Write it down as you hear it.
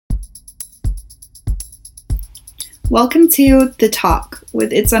Welcome to The Talk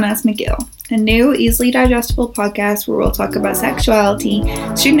with It's on Us McGill, a new, easily digestible podcast where we'll talk about sexuality,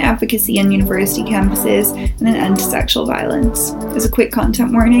 student advocacy on university campuses, and an end to sexual violence. As a quick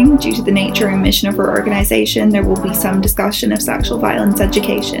content warning, due to the nature and mission of our organisation, there will be some discussion of sexual violence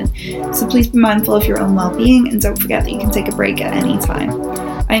education, so please be mindful of your own well-being and don't forget that you can take a break at any time.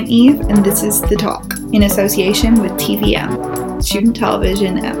 I'm Eve, and this is The Talk, in association with TVM, Student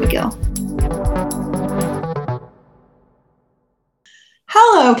Television at McGill.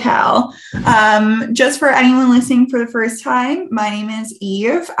 Hello, Cal. Just for anyone listening for the first time, my name is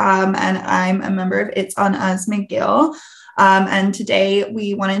Eve, and I'm a member of It's on Us McGill. And today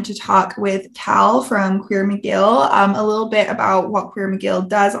we wanted to talk with Cal from Queer McGill a little bit about what Queer McGill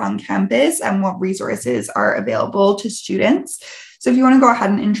does on campus and what resources are available to students. So if you want to go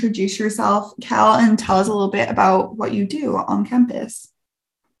ahead and introduce yourself, Cal, and tell us a little bit about what you do on campus.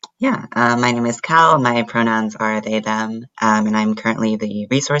 Yeah, my name is Cal. My pronouns are they, them, and I'm currently the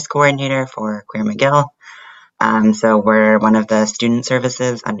resource coordinator for Queer McGill. So we're one of the student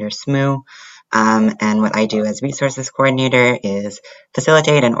services under SMU, and what I do as resources coordinator is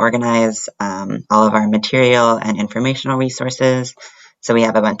facilitate and organize all of our material and informational resources. So we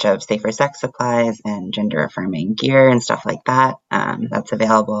have a bunch of safer sex supplies and gender-affirming gear and stuff like that that's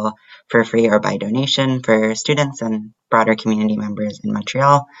available for free or by donation for students and broader community members in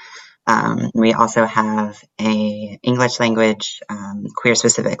Montreal. We also have a English language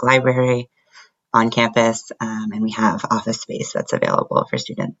queer-specific library on campus, and we have office space that's available for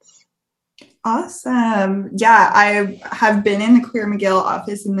students. Awesome. Yeah, I have been in the Queer McGill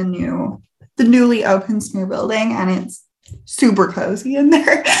office in the newly opened SMU building, and it's super cozy in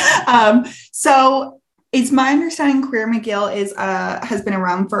there. So it's my understanding Queer McGill has been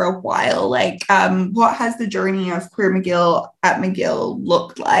around for a while. What has the journey of Queer McGill at McGill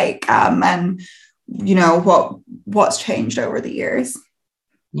looked like? And what's changed over the years?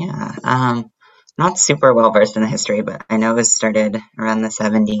 Yeah, not super well versed in the history, but I know it was started around the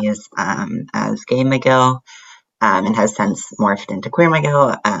 70s as Gay McGill, and has since morphed into Queer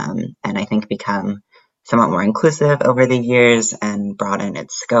McGill, and I think become somewhat more inclusive over the years and broaden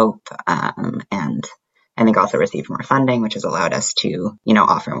its scope, and I think also received more funding, which has allowed us to,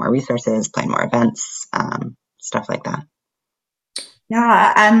 offer more resources, plan more events, stuff like that.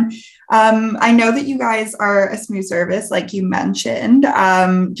 Yeah, and I know that you guys are a SMU service, like you mentioned.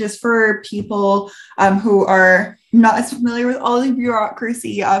 Just for people who are not as familiar with all the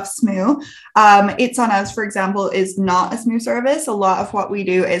bureaucracy of SMU, It's on Us, for example, is not a SMU service. A lot of what we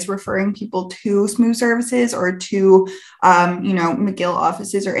do is referring people to SMU services or to, McGill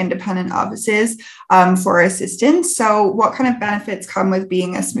offices or independent offices for assistance. So what kind of benefits come with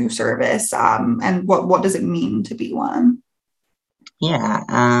being a SMU service, and what does it mean to be one?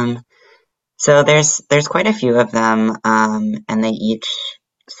 Yeah, so there's quite a few of them, and they each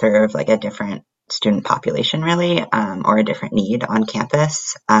serve like a different student population, really, or a different need on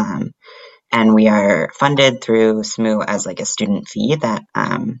campus. And we are funded through SMU as like a student fee that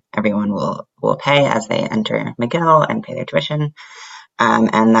everyone will pay as they enter McGill and pay their tuition,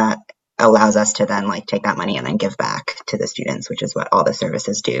 and that allows us to then take that money and then give back to the students, which is what all the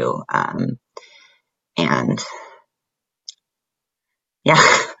services do. And yeah.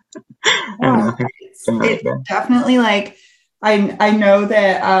 It's definitely I know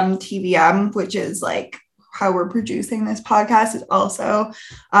that TVM, which is how we're producing this podcast, is also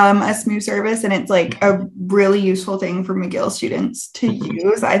a SMU service, and it's a really useful thing for McGill students to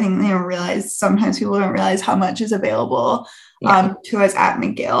use. I think sometimes people don't realize how much is available to us at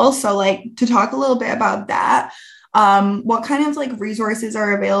McGill. So to talk a little bit about that. What kind of resources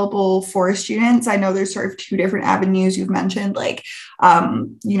are available for students? I know there's sort of two different avenues you've mentioned,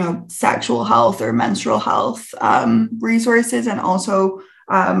 sexual health or menstrual health resources, and also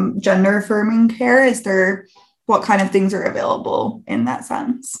gender affirming care. What kind of things are available in that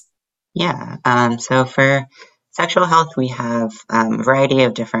sense? Yeah, so for sexual health, we have a variety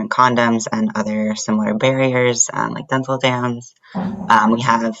of different condoms and other similar barriers, like dental dams. We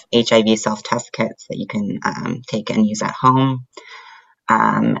have HIV self-test kits that you can take and use at home.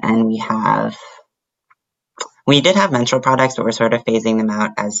 And we did have menstrual products, but we're sort of phasing them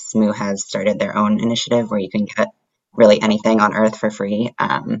out as SMU has started their own initiative where you can get really anything on earth for free.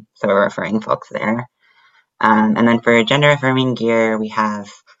 So we're referring folks there. And then for gender affirming gear, we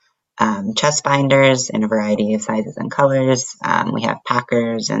have chest binders in a variety of sizes and colors. We have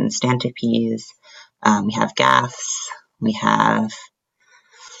packers and Stantipes. We have gaffs. We have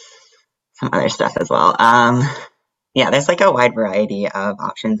some other stuff as well. There's a wide variety of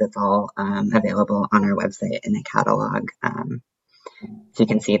options. It's all available on our website in a catalog. So you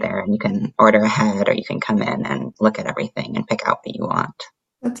can see there and you can order ahead or you can come in and look at everything and pick out what you want.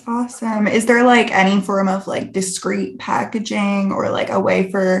 That's awesome. Is there like any form of like discreet packaging or like a way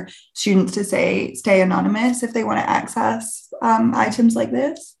for students to stay anonymous if they want to access items like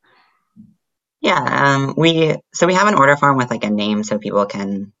this? Yeah, we have an order form with like a name so people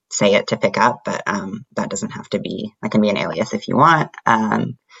can say it to pick up, but that doesn't have to be, that can be an alias if you want.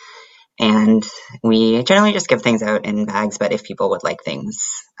 And we generally just give things out in bags, but if people would like things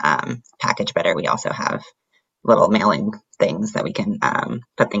packaged better, we also have little mailing things that we can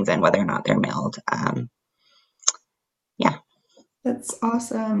put things in, whether or not they're mailed. Yeah. That's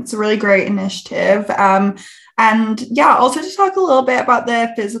awesome. It's a really great initiative. And yeah, also to talk a little bit about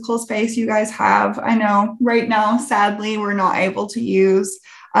the physical space you guys have. I know right now, sadly, we're not able to use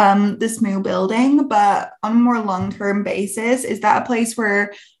this new building, but on a more long-term basis, is that a place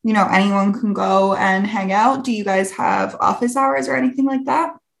where, you know, anyone can go and hang out? Do you guys have office hours or anything like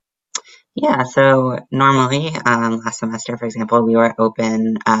that? Yeah, so normally, last semester, for example, we were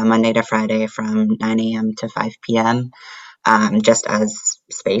open Monday to Friday from 9 a.m. to 5 p.m. Just as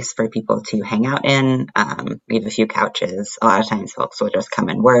space for people to hang out in. We have a few couches. A lot of times folks will just come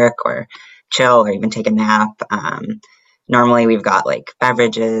and work or chill or even take a nap. Normally we've got like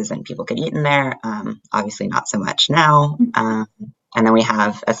beverages and people could eat in there. Obviously not so much now. And then we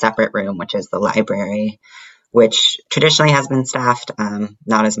have a separate room, which is the library, which traditionally has been staffed,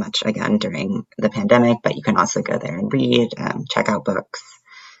 not as much again during the pandemic, but you can also go there and read, check out books,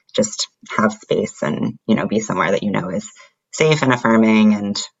 just have space and, you know, be somewhere that you know is safe and affirming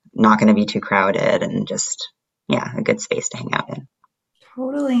and not going to be too crowded and just, yeah, a good space to hang out in.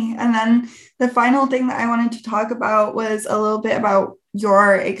 Totally. And then the final thing that I wanted to talk about was a little bit about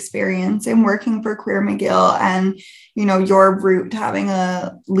your experience in working for Queer McGill and, you know, your route to having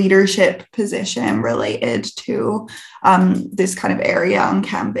a leadership position related to this kind of area on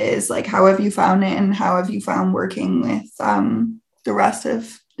campus. Like, how have you found it and how have you found working with the rest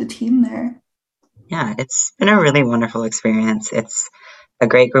of the team there? Yeah, it's been a really wonderful experience. It's a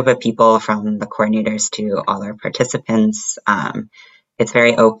great group of people from the coordinators to all our participants. It's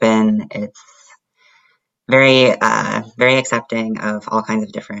very open. It's very accepting of all kinds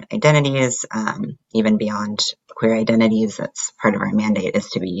of different identities, even beyond queer identities. That's part of our mandate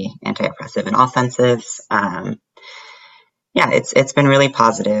is to be anti-oppressive in all senses. Yeah, it's been really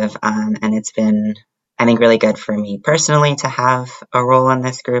positive, and it's been, I think, really good for me personally to have a role in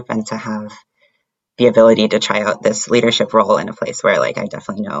this group and to have the ability to try out this leadership role in a place where, like, I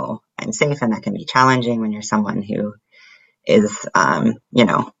definitely know I'm safe, and that can be challenging when you're someone who is, you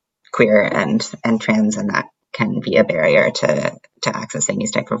know, queer and trans, and that can be a barrier to accessing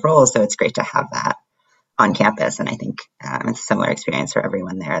these type of roles. So it's great to have that on campus, and I think it's a similar experience for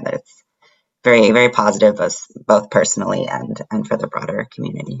everyone there. That it's very, very positive, both personally and for the broader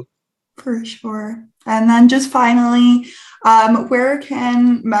community. For sure. And then just finally, where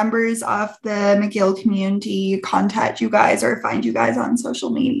can members of the McGill community contact you guys or find you guys on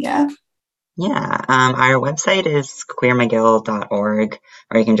social media? Yeah, our website is queermcgill.org,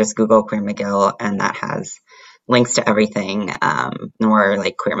 or you can just Google Queer McGill, and that has links to everything. We're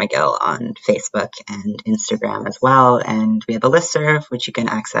like Queer McGill on Facebook and Instagram as well, and we have a listserv which you can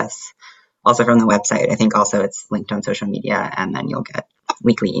access also from the website. I think also it's linked on social media, and then you'll get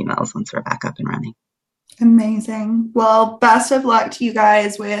weekly emails once we're back up and running. Amazing. Well, best of luck to you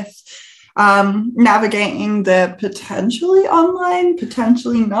guys with navigating the potentially online,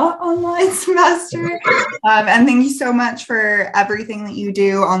 potentially not online semester. And thank you so much for everything that you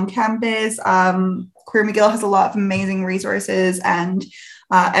do on campus. Queer McGill has a lot of amazing resources, and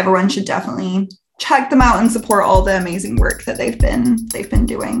everyone should definitely check them out and support all the amazing work that they've been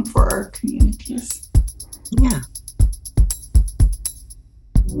doing for our communities. Yeah.